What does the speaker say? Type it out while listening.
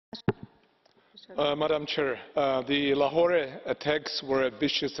Madam Chair, the Lahore attacks were a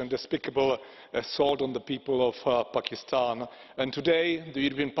vicious and despicable assault on the people of Pakistan, and today the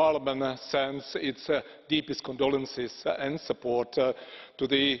European Parliament sends its deepest condolences and support to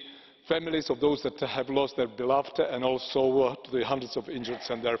the families of those that have lost their beloved, and also to the hundreds of injured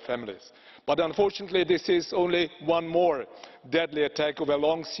and their families. But unfortunately, this is only one more deadly attack of a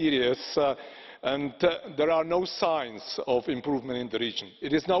long series, and there are no signs of improvement in the region.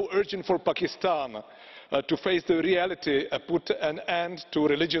 It is now urgent for Pakistan to face the reality and put an end to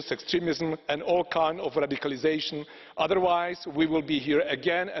religious extremism and all kinds of radicalization. Otherwise, we will be here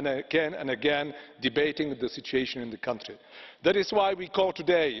again and again and again debating the situation in the country. That is why we call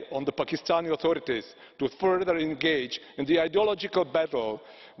today on the Pakistani authorities to further engage in the ideological battle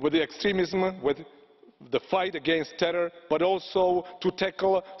with the extremism, with the fight against terror, but also to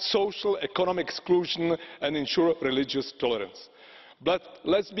tackle social economic exclusion and ensure religious tolerance. But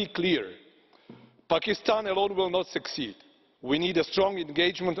let's be clear, Pakistan alone will not succeed. We need a strong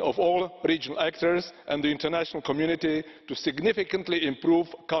engagement of all regional actors and the international community to significantly improve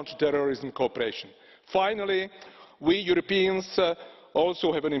counter-terrorism cooperation. Finally, we Europeans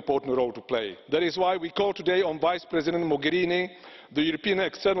also have an important role to play. That is why we call today on Vice President Mogherini, the European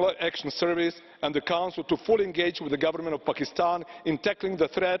External Action Service and the Council to fully engage with the government of Pakistan in tackling the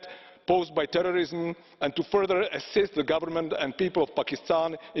threat posed by terrorism, and to further assist the government and people of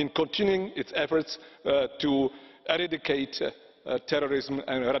Pakistan in continuing its efforts to eradicate terrorism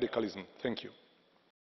and radicalism. Thank you.